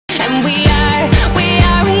and we are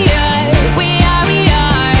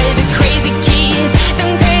the crazy kids,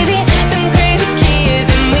 them crazy kids,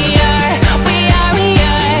 and we are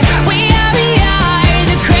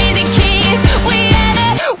the crazy kids,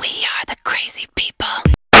 we are the crazy people.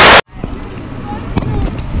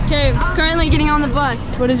 Okay, currently getting on the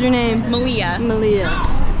bus. What is your name? Malia. Malia.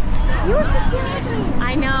 Yours is scary too.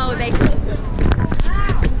 I know, they...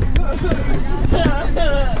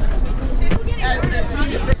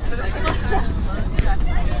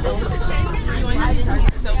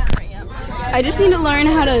 I just need to learn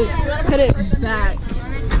how to put it back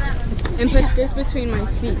and put this between my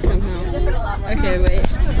feet somehow. Okay, wait.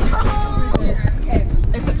 Okay.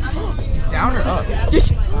 Down or up?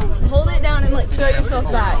 Just hold it down and like throw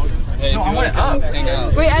yourself back. Hey, no, I want it up. Hang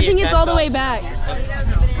out. Wait, I think it's all the way back.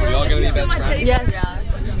 Are we all gonna be best friends? Yes.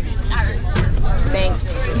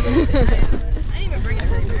 Thanks.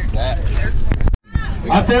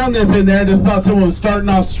 I found this in there and just thought someone was starting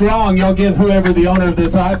off strong. Y'all give whoever the owner of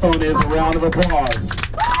this iPhone is a round of applause.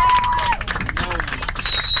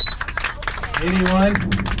 Anyone?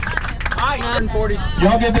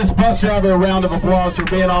 Y'all give this bus driver a round of applause for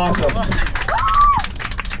being awesome.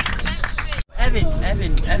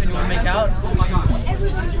 Evan, you wanna make out?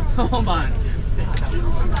 Hold on.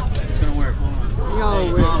 It's gonna work, hold on.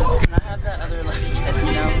 Yo, Hey, can I have that other left check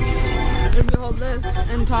out? if you hold this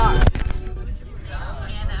and talk.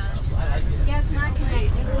 Yes, not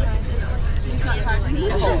connected. He's not talking.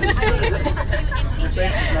 Your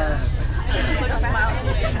face is nice.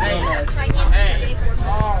 Hey.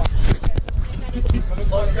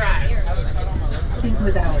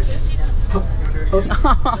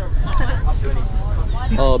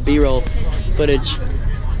 Oh, B-roll footage.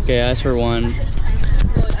 Okay, ask for one.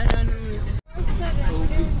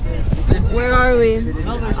 Where are we?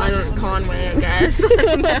 I don't, Conway, I guess. I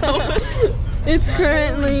don't know. It's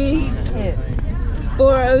currently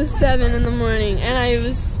 4:07 in the morning and I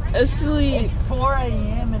was asleep. 4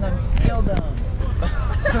 a.m. and I'm still done.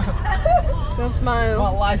 Don't smile.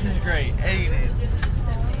 Well, life is great. Ain't it?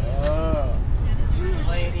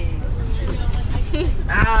 Lady.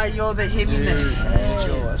 Ah, yo, they hit me in the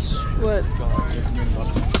head. What?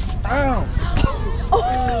 Ow.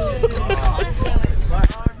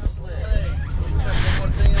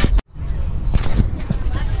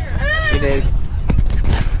 It is.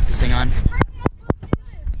 Is this thing on?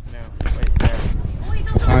 No. Wait, there.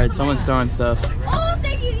 Alright, someone's throwing stuff. Oh,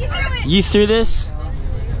 thank you, you threw it! You threw this?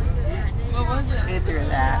 What was it? I threw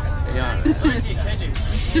that. Yeah.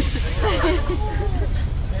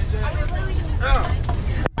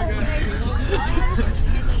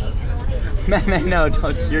 Man, no,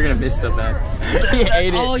 don't, you're gonna miss so bad. He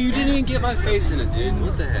ate it. Oh, you didn't even get my face in it, dude.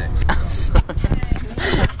 What the heck? I'm sorry.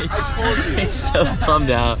 I told you. He's so bummed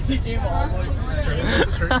out.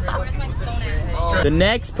 The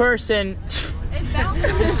next person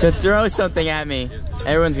to throw something at me.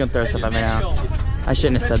 Everyone's gonna throw stuff at me now. I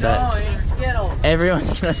shouldn't have said that.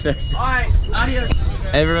 Everyone's gonna throw stuff.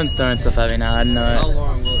 Everyone's throwing stuff at me now. I didn't know it. How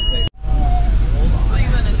long will it take?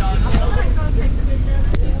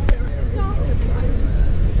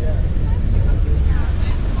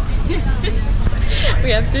 We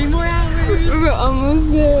have 3 more hours. We're almost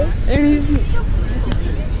there. And he's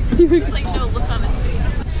Like, no look on his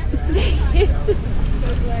face.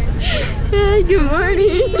 Hey, good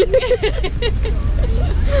morning.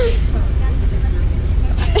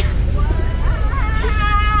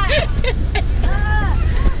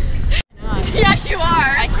 Yeah, you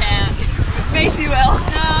are. I can't. Macy will.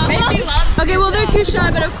 No. Macy loves Okay, well they're too shy,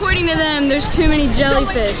 but according to them, there's too many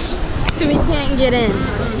jellyfish, so we can't get in.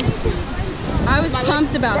 I was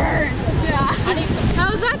pumped about it.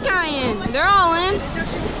 How's that guy in? They're all in.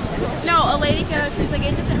 No, a lady goes, she's like,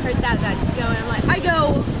 it doesn't hurt that bad, just go. And I'm like, I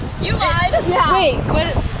go. You lied. Yeah. Wait, what?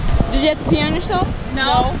 Did you have to pee on yourself?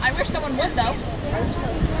 No. I wish someone would though.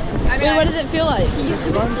 I mean, Wait, what does it feel like?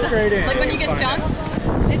 Run straight in. like when you get stung?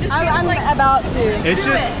 It just feels I'm like about to. It's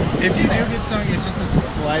just, if you do get stung, it's just a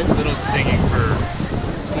slight little stinging for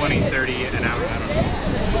 20, 30, an hour, I don't know.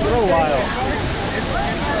 For a while.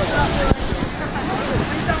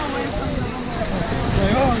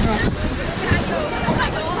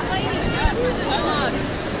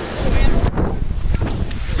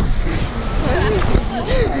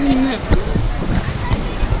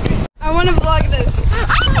 I want to vlog this.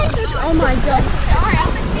 Oh my god. Sorry, I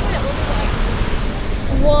want to see what it looks like.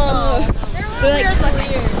 Whoa. They're like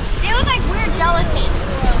weird. They look like weird gelatin.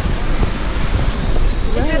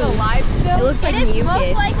 Is it alive still? It looks like it is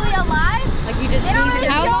most likely alive. Like you just see it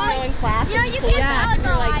How long? in class. You know, you can't tell it's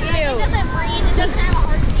alive. Like, it doesn't breathe. It doesn't have a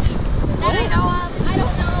heartbeat. That I know of. I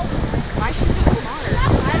don't know. Why is she so smart?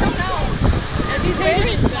 I don't know.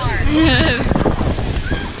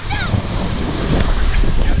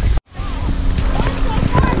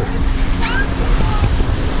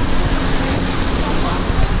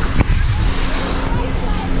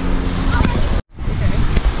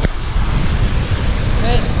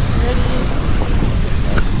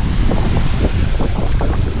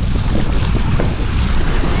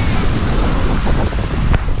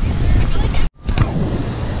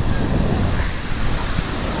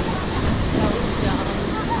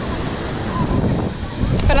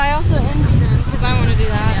 But I also envy them because I want to do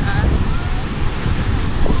that.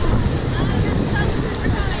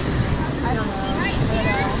 I don't know.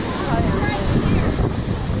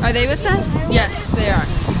 Are they with us? Yes, they are.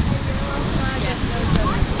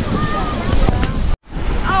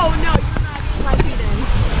 Oh no, you're not getting my feet in.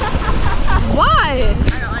 Why? I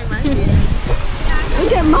don't like my feet in.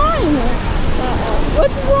 Look at mine.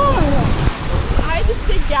 What's wrong? I have this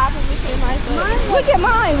big gap in between my feet. Look at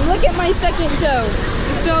mine. Look at my second toe.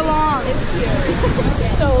 It's so long. It's cute.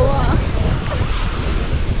 So long.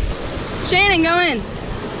 Shannon, go in.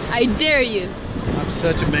 I dare you. I'm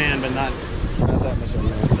such a man, but not that much of a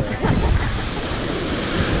man, sorry.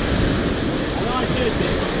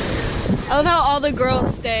 I love how all the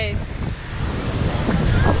girls stay.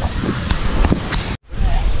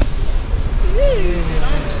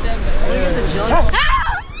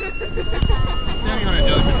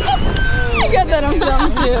 I got that on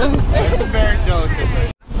film too. That's a very jellyfish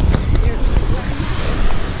right.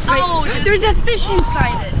 Oh, there's a fish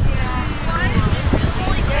inside it.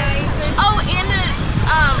 Oh, and the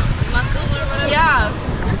Muscle or whatever? yeah.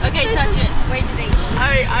 Okay, touch it. Wait, did they?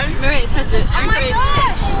 I'm Wait, touch it. oh my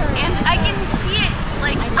gosh! And I can see it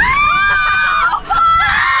like I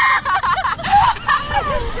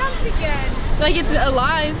just jumped again. Like it's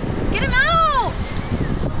alive. Get him out!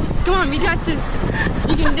 Come on, we got this.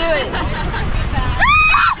 You can do it. Go,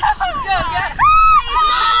 go.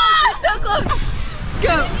 You're so close.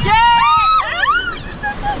 Go. Yay! You're so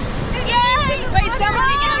close. Yay! Wait,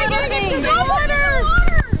 somebody get the thing.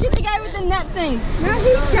 Get the guy with the net thing. No,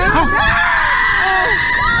 he jumped.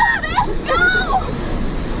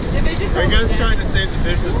 Are you guys trying to save the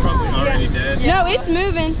fish that's probably already dead? No, it's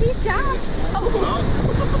moving. He jumped.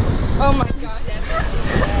 Oh my god.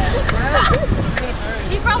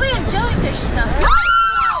 He probably has jellyfish stuff.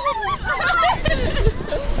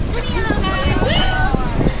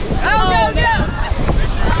 Oh, no.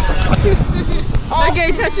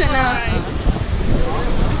 Okay, touch it now.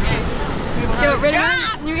 Go, ready?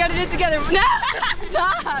 You gotta do it together. No!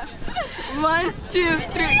 Stop! 1, 2,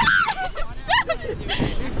 3. Stop!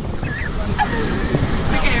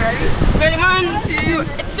 Okay, ready? Ready? 1, 2,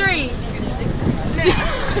 3.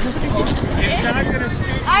 It's not gonna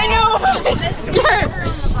stick. I know! It's scared.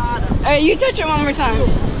 Alright, you touch it one more time.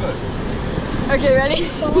 Okay, ready?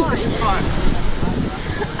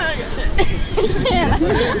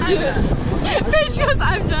 Paige goes,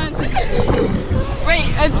 I'm done. Wait,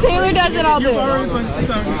 if Taylor does it, I'll do it.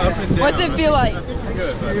 What's it feel like?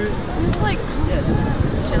 It's like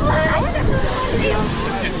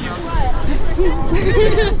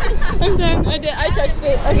I'm done. I touched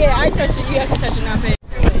it. Okay, I touched it. You have to touch it now, Paige.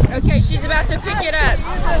 Okay, she's about to pick it up.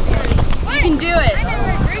 You can do it.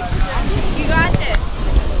 you got this.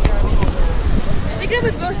 Pick it up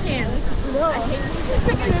with both hands. I hate this.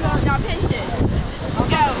 Picking it up. Now pinch it.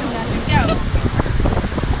 Go.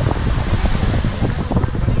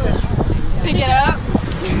 Pick it up.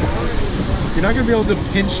 You're not gonna be able to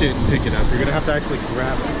pinch it and pick it up. You're gonna have to actually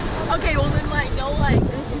grab it. Okay, well then like go like.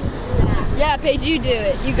 Yeah, Paige, you do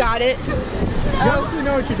it. You got it. You obviously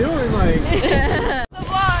know what you're doing, like. The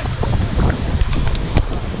vlog.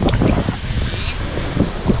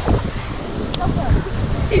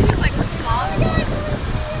 He's just like, oh my god.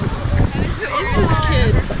 Who is this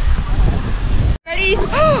kid? Ready?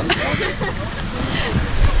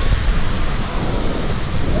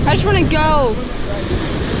 I just want to go.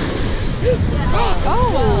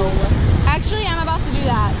 Oh. Actually, I'm about to do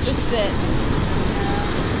that. Just sit.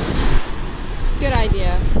 Good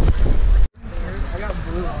idea. I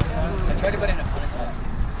tried to put it in a ponytail.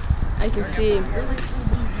 I can see.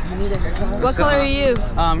 What color are you?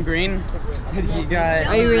 Green. You got.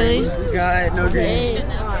 Are you really? You got no green.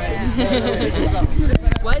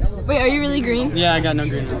 What? Wait, are you really green? Yeah, I got no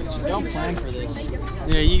green. Don't plan for this.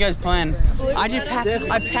 Yeah, you guys plan. I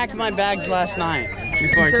packed my bags last night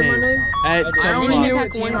before I came. At 10 I only knew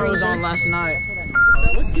what team I was on last night.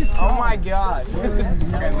 Oh my god. Marine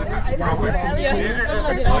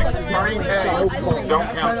heads don't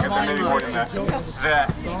count because there may be more than that. That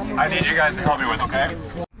I need you guys to help me with, okay?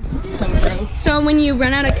 So when you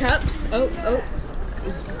run out of cups, oh,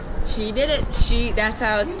 she did it. That's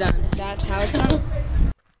how it's done. That's how it's done.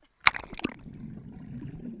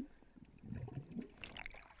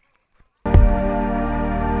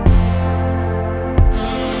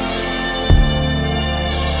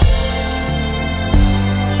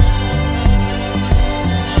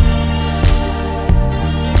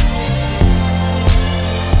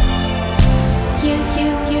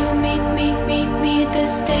 You at the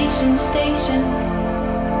station.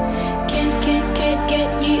 Can't get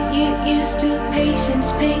you used to patience.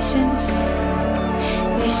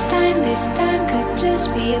 Wish this time could just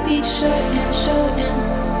be a bit shortened.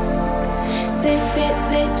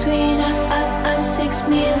 Between us 6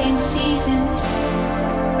 million seasons.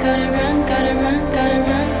 Gotta run,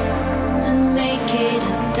 and make it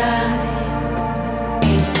and die.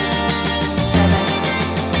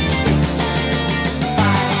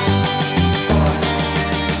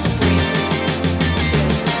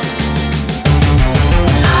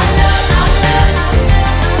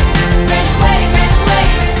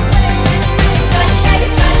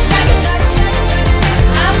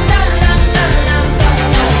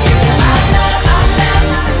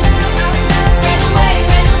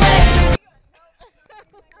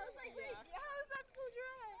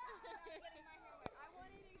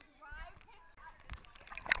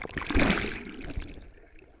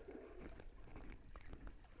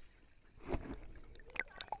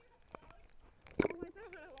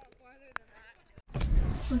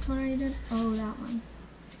 Which one are you doing? Oh, that one.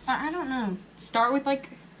 I don't know. Start with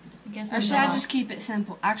like, I guess. Or should I just keep it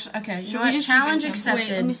simple? Actually, okay. You Should know we what? just keep it Challenge simple? accepted.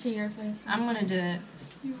 Wait, let me see your face. I'm gonna do it.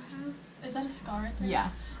 You have? Is that a scar right there? Yeah.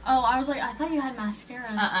 Oh, I was like, I thought you had mascara.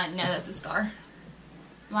 No, that's a scar.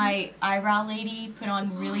 My eyebrow lady put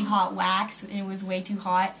on really hot wax and it was way too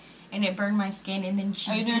hot and it burned my skin and then Are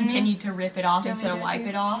she you doing continued to rip it off Do you want me instead to of do it wipe too?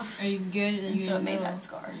 it off. Are you good? And so it made that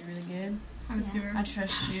scar. Are you really good? I would sue her. I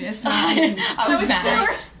trust you. If not, I can... I was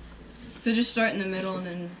mad. So just start in the middle and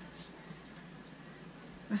then...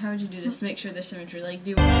 How would you do this to make sure there's symmetry? Like,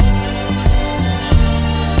 do...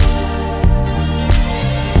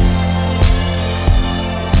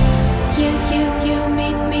 You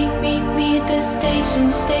meet me at the station.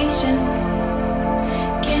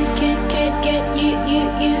 Can't get you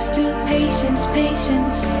used to patience.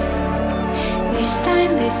 Wish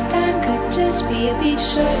this time could just be a bit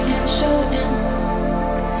shortened.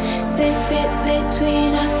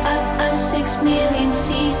 Between us 6 million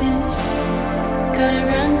seasons. Gotta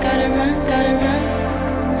run,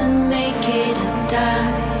 and make it and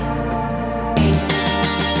die.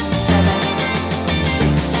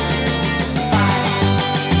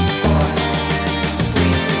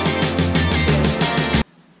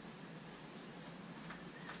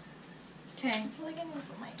 Okay.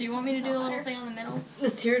 Do you want me to do the little thing on the middle? The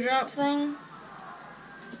teardrop thing?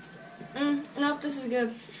 Nope, this is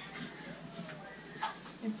good.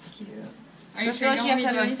 It's cute. So I feel like you have to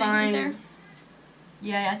have a fine...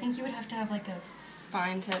 Yeah, I think you would have to have like a...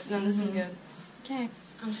 Fine tip. No, this is good. Okay.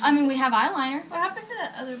 I mean, we have eyeliner. What happened to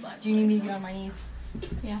that other black? Do you need me to get on my knees?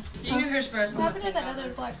 Yeah. You can hairspray. What happened to that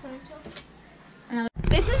other black ponytail?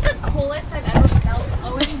 This is the coolest I've ever felt.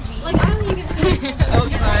 OMG. Like, I don't even feel. Oh,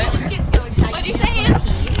 sorry. I just get so excited. What'd you say, Ann?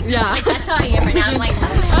 Yeah. That's how I am right now. I'm like,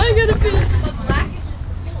 I gotta pee. But black is just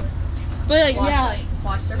the coolest. But like, yeah.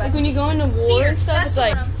 watch their Like when you go into war and stuff, it's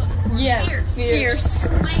like, yes, fierce.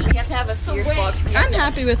 You have to have a fierce look. I'm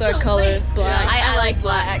happy with our color, black. I like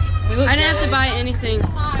black. We look I didn't have to good. buy anything.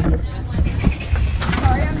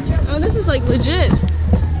 Oh, this is like legit.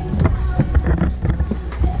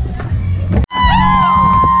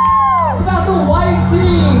 About the white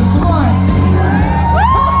team, come on.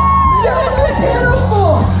 Yeah,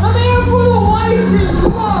 beautiful. I'm here for the white team,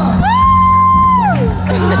 come on.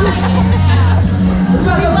 We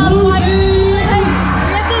got the blue team. Hey,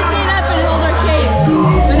 we have to stand up and hold our capes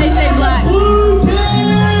when they say black. Blue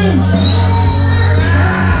team.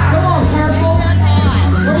 Come on, purple.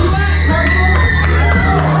 Where you at, purple?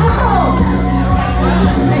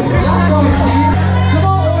 Come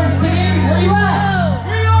on, orange team. Where you at?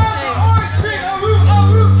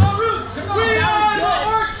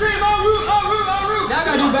 Y'all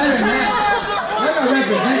gotta do better than that. Y'all gotta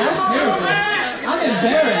represent. That's beautiful. I'm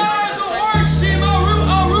embarrassed.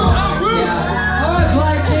 Yeah. All right,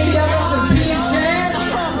 black team, y'all got some team chants.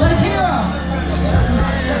 Let's hear them.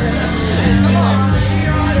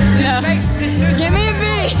 Give me a B.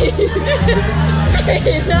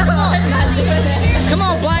 No, I'm not doing it. Come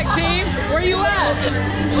on, black team. Where you at?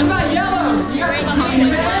 What about yellow? You got some team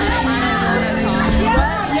chants?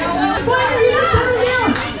 Yellow.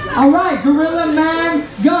 All right, Gorilla Man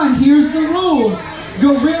Gun. Here's the rules.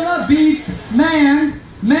 Gorilla beats man,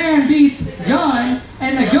 man beats gun,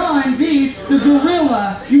 and the gun beats the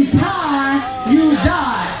gorilla. You tie, you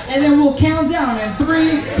die. And then we'll count down in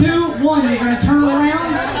 3, 2, 1. You're gonna turn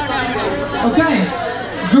around. Okay.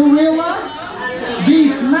 Gorilla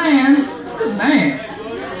beats man. What is man?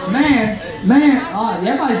 Man. Oh,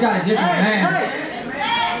 everybody's got a different man.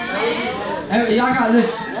 Y'all got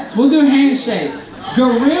this. We'll do handshake.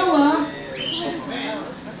 Gorilla.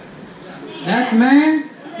 That's man.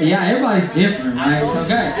 Yeah, everybody's different, right?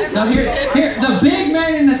 Okay. So here, the big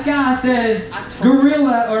man in the sky says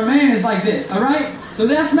gorilla or man is like this. All right. So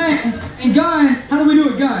that's man. And gun. How do we do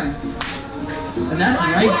a gun? And that's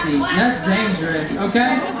racy. That's dangerous.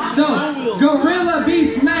 Okay. So gorilla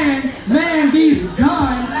beats man. Man beats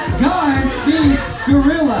gun. Gun beats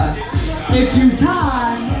gorilla. If you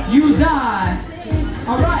tie, you die.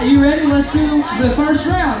 Alright, you ready? Let's do the first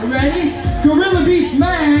round. You ready? Gorilla beats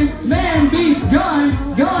man. Man beats gun.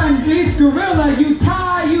 Gun beats gorilla. You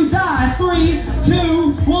tie, you die. 3,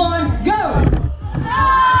 2, 1, go!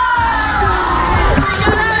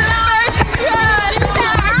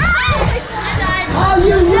 All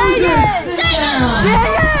you losers, sit down.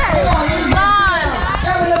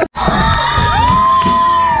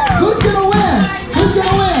 Who's gonna win? Who's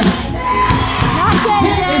gonna win?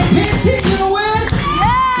 Is pink team gonna win?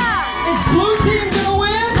 Yeah! Is blue team gonna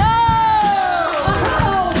win? No!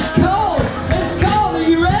 Oh, it's cold! It's cold! Are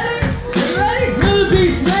you ready? Are you ready? Gorilla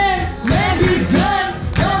beats man, man beats gun,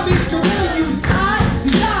 gun beats gorilla. You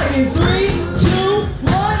die in 3, 2,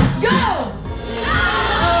 1, go!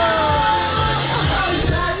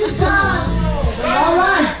 All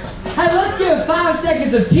right. Hey, let's give 5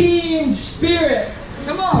 seconds of team spirit.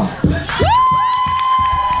 Come on.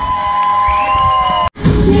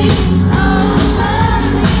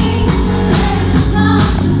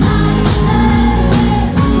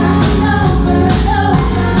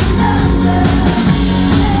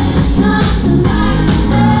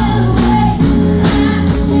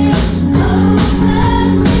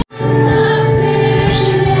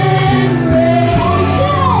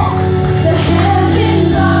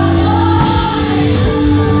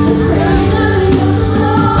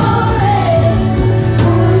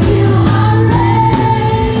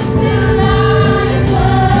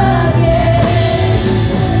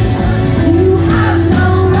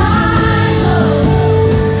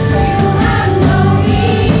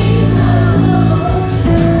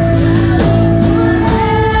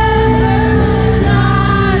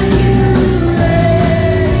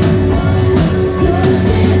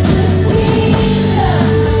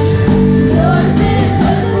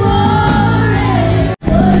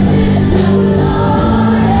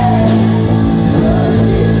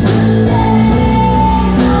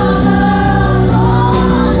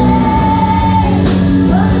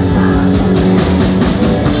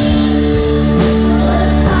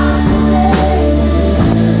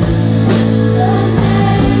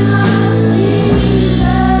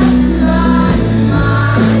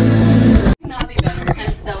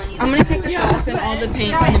 The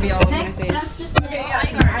paint's gonna be all over my face.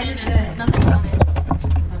 Nothing's on it.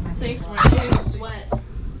 See? Sweat.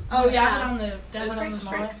 Oh yeah, have it on the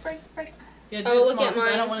smaller. Yeah, oh, look at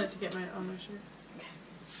mine. I don't want it to get on my shirt.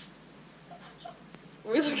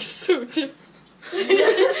 We look so different.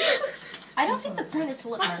 I don't think the point is to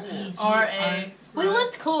look cool. R-A. We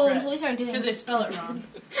looked cool until we started doing because they spell it wrong.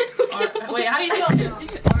 Wait, how do you spell it wrong?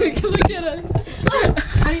 Look at us.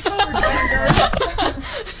 How do you spell regrets?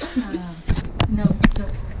 No.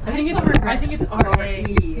 I think it's R-A.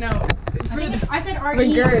 No. I said R-E.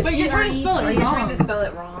 But you're trying to spell it wrong. You're trying to spell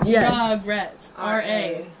it wrong. Yes. Regrets.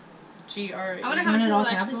 R-A. G-R-E. I wonder how many people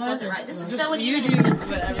actually spells it right. This is so uneven.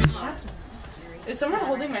 Is someone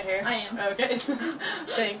holding my hair? I am. Okay.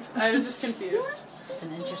 Thanks. I was just confused. It's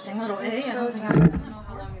an interesting little way. You're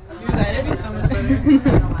excited? It'd be so much better.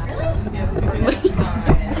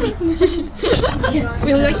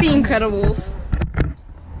 We look like the Incredibles.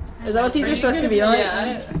 Is that what these are supposed to be like?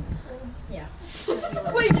 Yeah.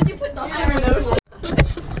 Wait, did you put nothing on your nose?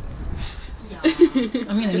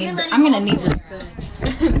 I'm gonna need this.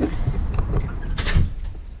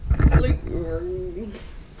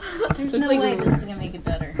 There's no way this is gonna make it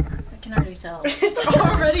better. I can already tell. It's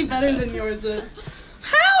already better than yours is.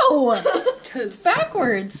 How? It's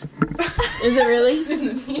backwards. Is it really? It's in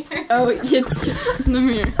the mirror. Oh, it's in the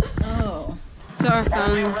mirror. Oh. So our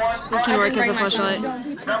phones can work as a flashlight.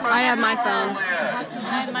 I have my phone.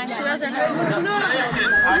 I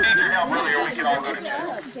need your help really or we can all go to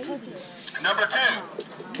jail. Number 2,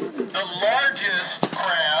 the largest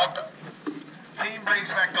crab. Team brings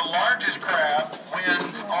back the largest crab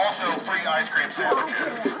wins also free ice cream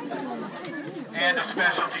sandwiches and a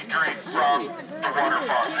specialty drink from the water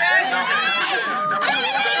faucet. Number 2,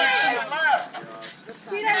 last.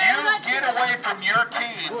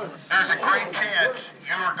 there's a great chance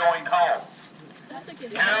you are going home. Do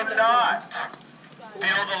not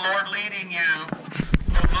feel the Lord leading you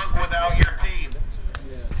to look without your team.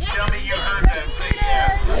 Tell me you heard that. Say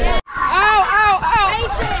yes. Ow, ow, ow!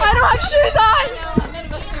 I don't have shoes on!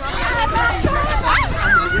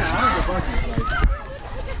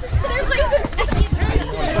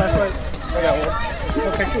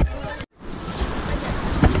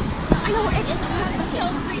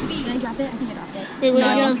 Did I drop it? I think I dropped it. Wait, where'd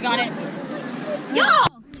it go? Got it. Yo!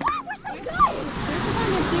 We're so good!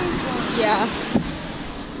 Yeah.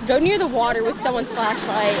 Go near the water with someone's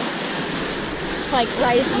flashlight. Like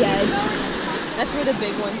right at the edge. That's where the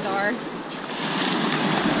big ones are.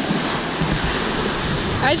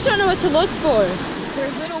 I just don't know what to look for.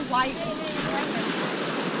 They're little white.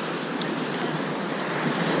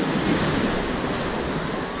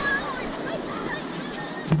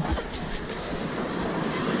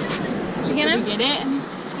 Did you get him? Did you get it?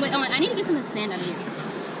 Wait, I need to get some of the sand out of here.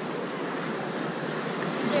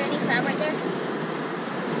 Is there any crab right there?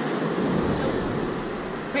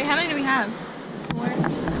 Wait, how many do we have? 4.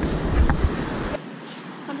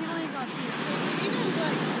 Some people need to go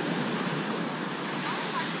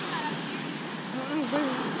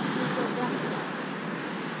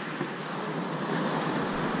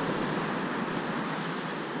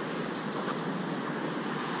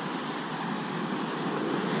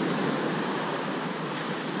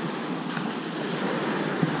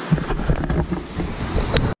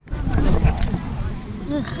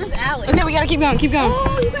Where's Allie? Okay, we gotta keep going, keep going.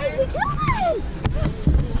 Oh, you guys, we killed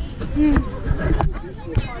it!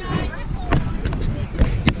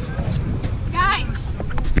 Guys!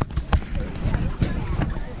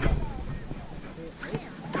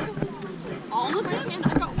 All of them? And I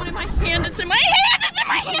got one in my hand. It's in my hand! It's in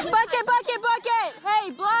my hand! Bucket, bucket, bucket!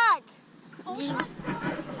 Hey, Black!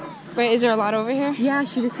 Wait, is there a lot over here? Yeah,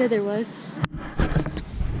 she just said there was.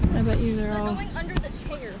 I bet you they're all... Going under the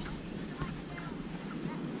chairs.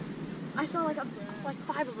 I saw like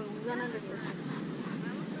 5 of them run under here.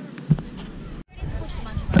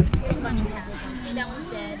 See, that one's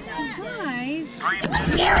dead. That one's dead. Nice.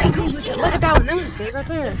 Scary. Look at that one. That one's big right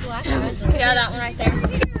there. Yeah, that one right there.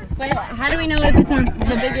 Wait, how do we know if it's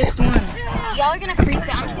the biggest one? Y'all are gonna freak out.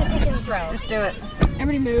 I'm just gonna pick it and throw. Just do it.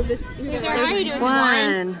 Everybody move this. There's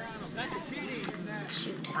one.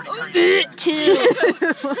 Two.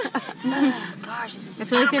 Gosh, this is I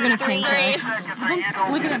feel like they're gonna pinch us.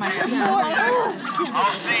 Look at my feet.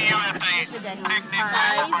 I'll see you at the dead one. picnic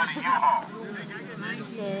down by the U-Haul.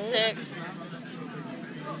 6,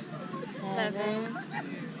 7,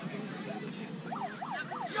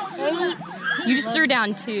 8. You just threw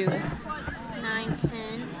down 2. 9, 10.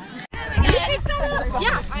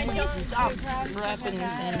 Yeah, I stopped.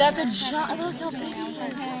 That's a giant. Look how big he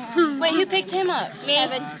is. Wait, who picked him up? Me.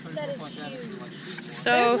 That is huge.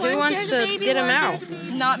 So who wants to get him out?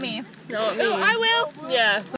 Not me. I will. Yeah.